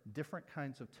there are different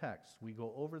kinds of texts. We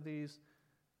go over these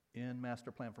in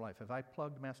Master Plan for Life. Have I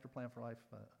plugged Master Plan for Life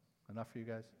enough for you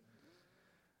guys?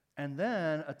 And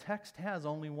then a text has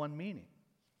only one meaning.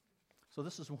 So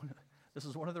this is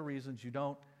one of the reasons you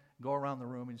don't go around the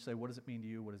room and you say, what does it mean to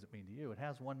you? What does it mean to you? It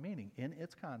has one meaning. In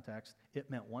its context, it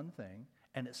meant one thing,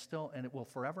 and it will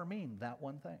forever mean that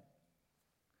one thing.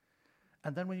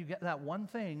 And then when you get that one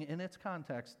thing in its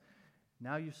context,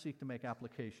 now you seek to make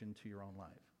application to your own life.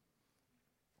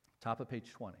 Top of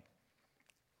page 20.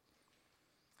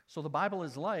 So the Bible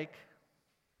is like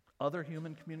other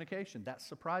human communication. That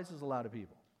surprises a lot of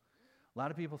people. A lot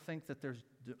of people think that there's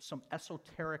some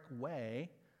esoteric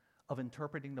way of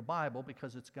interpreting the Bible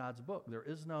because it's God's book. There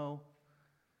is no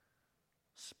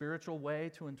spiritual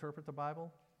way to interpret the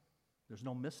Bible. There's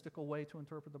no mystical way to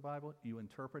interpret the Bible. You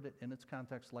interpret it in its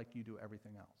context like you do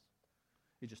everything else.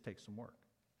 It just takes some work.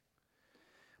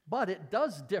 But it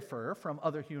does differ from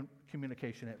other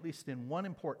communication, at least in one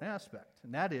important aspect,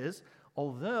 and that is,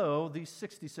 although these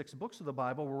 66 books of the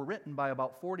Bible were written by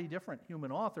about 40 different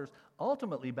human authors,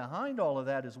 ultimately behind all of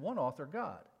that is one author,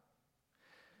 God.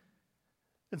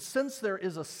 And since there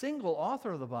is a single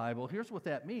author of the Bible, here's what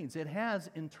that means. It has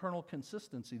internal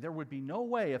consistency. There would be no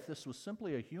way, if this was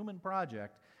simply a human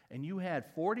project and you had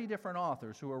 40 different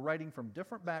authors who are writing from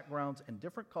different backgrounds and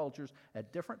different cultures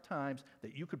at different times,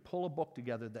 that you could pull a book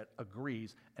together that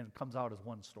agrees and comes out as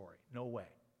one story. No way.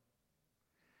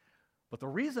 But the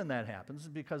reason that happens is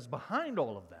because behind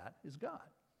all of that is God.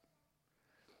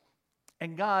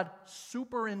 And God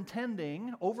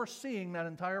superintending, overseeing that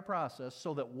entire process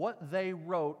so that what they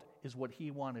wrote is what He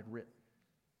wanted written.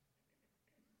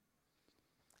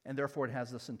 And therefore it has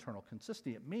this internal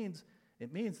consistency. It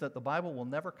means that the Bible will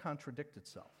never contradict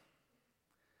itself.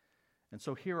 And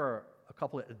so here are a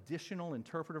couple of additional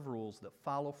interpretive rules that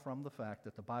follow from the fact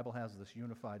that the Bible has this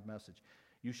unified message.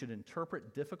 You should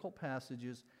interpret difficult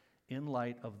passages in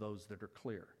light of those that are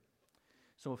clear.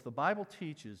 So if the Bible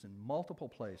teaches in multiple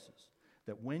places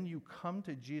that when you come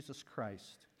to Jesus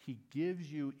Christ, He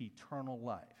gives you eternal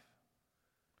life,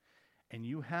 and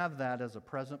you have that as a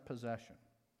present possession,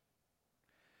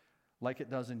 like it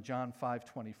does in John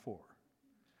 5:24.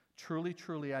 Truly,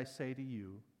 truly, I say to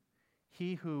you,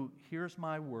 he who hears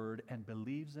my word and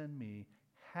believes in me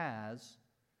has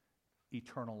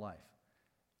eternal life.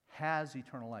 Has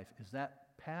eternal life. Is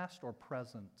that past or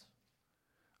present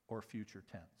or future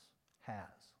tense?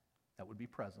 Has. That would be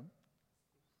present.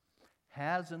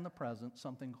 Has in the present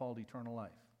something called eternal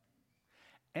life.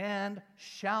 and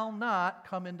shall not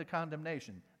come into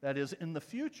condemnation. That is, in the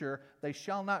future, they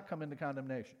shall not come into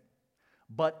condemnation,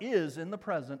 but is in the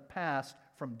present passed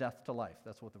from death to life.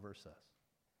 That's what the verse says.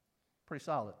 Pretty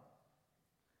solid.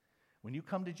 When you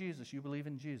come to Jesus, you believe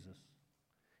in Jesus,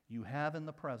 you have in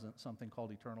the present something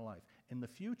called eternal life. In the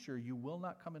future, you will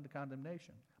not come into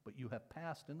condemnation, but you have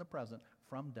passed in the present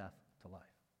from death to life.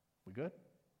 We good?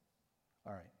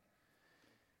 All right.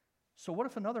 So what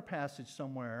if another passage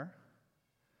somewhere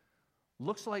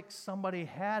looks like somebody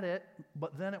had it,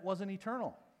 but then it wasn't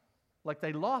eternal? Like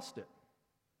they lost it.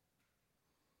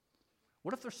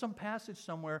 What if there's some passage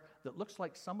somewhere that looks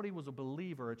like somebody was a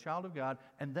believer, a child of God,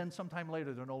 and then sometime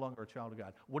later they're no longer a child of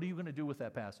God? What are you going to do with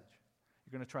that passage?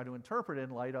 You're going to try to interpret it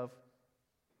in light of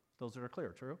those that are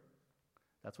clear, true?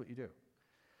 That's what you do.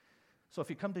 So if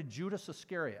you come to Judas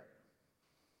Iscariot,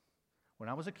 when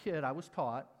I was a kid, I was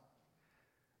taught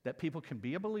that people can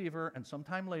be a believer and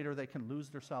sometime later they can lose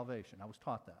their salvation. I was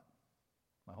taught that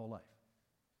my whole life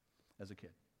as a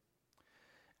kid.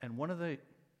 And one of the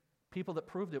people that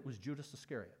proved it was Judas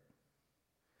Iscariot.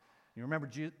 You remember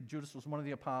Judas was one of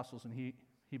the apostles, and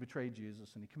he betrayed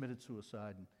Jesus, and he committed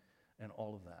suicide and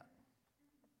all of that.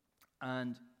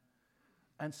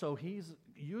 And so he's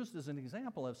used as an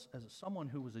example as someone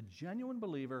who was a genuine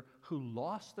believer who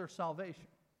lost their salvation.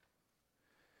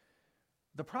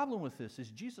 The problem with this is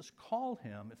Jesus called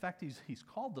him, in fact, he's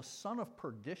called the son of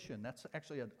perdition. That's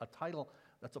actually a title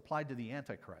that's applied to the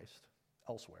Antichrist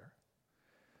elsewhere.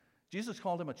 Jesus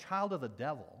called him a child of the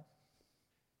devil.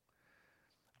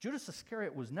 Judas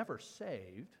Iscariot was never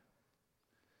saved.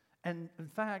 And in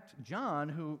fact,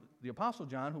 John, the Apostle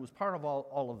John, who was part of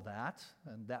all of that,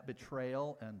 and that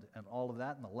betrayal and all of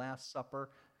that, and the Last Supper,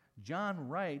 John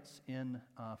writes in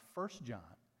 1 John,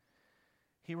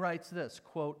 he writes this,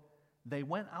 quote, "They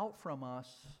went out from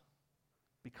us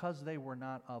because they were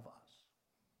not of us.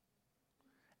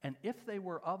 And if they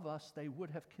were of us, they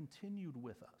would have continued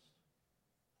with us.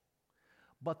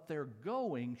 But their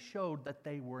going showed that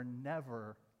they were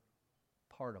never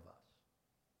part of us."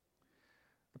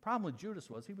 The problem with Judas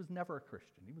was he was never a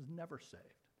Christian. He was never saved.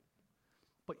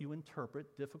 But you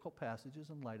interpret difficult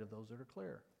passages in light of those that are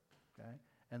clear. Okay?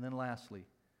 And then lastly,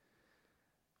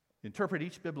 interpret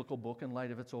each biblical book in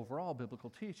light of its overall biblical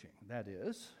teaching. That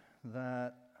is,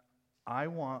 that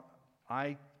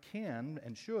I can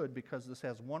and should, because this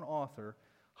has one author,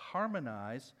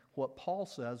 harmonize what Paul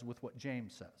says with what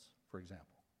James says, for example.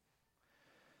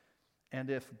 And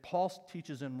if Paul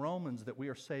teaches in Romans that we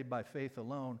are saved by faith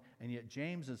alone, and yet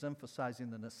James is emphasizing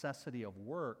the necessity of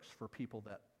works for people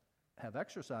that have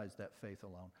exercised that faith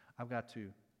alone, I've got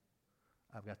to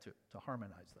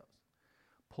harmonize those,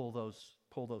 pull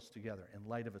those together in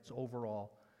light of its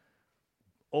overall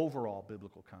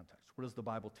biblical context. What does the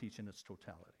Bible teach in its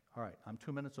totality? All right, I'm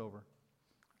 2 minutes over.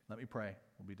 Let me pray.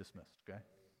 We'll be dismissed, okay?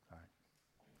 All right.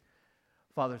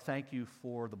 Father, thank you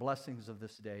for the blessings of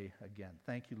this day again.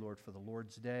 Thank you, Lord, for the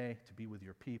Lord's Day, to be with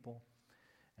your people,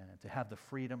 and to have the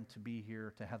freedom to be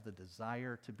here, to have the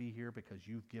desire to be here because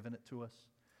you've given it to us.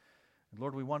 And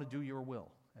Lord, we want to do your will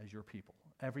as your people.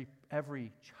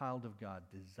 Every child of God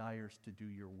desires to do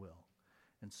your will.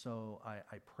 And so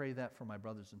I pray that for my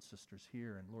brothers and sisters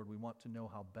here. And Lord, we want to know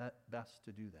how best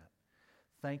to do that.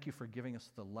 Thank you for giving us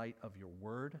the light of your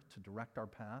word to direct our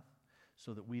path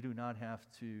so that we do not have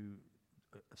to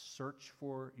search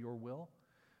for your will.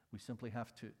 We simply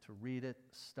have to read it,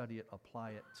 study it,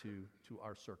 apply it to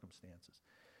our circumstances.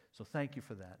 So thank you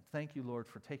for that. Thank you, Lord,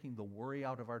 for taking the worry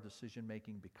out of our decision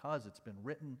making because it's been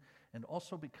written, and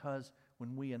also because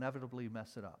when we inevitably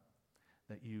mess it up,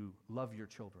 that you love your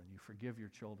children, you forgive your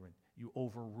children, you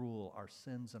overrule our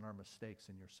sins and our mistakes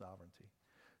in your sovereignty.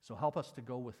 So help us to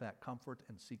go with that comfort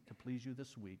and seek to please you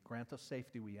this week. Grant us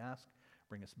safety, we ask.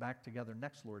 Bring us back together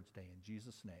next Lord's Day. In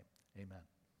Jesus' name,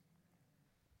 amen.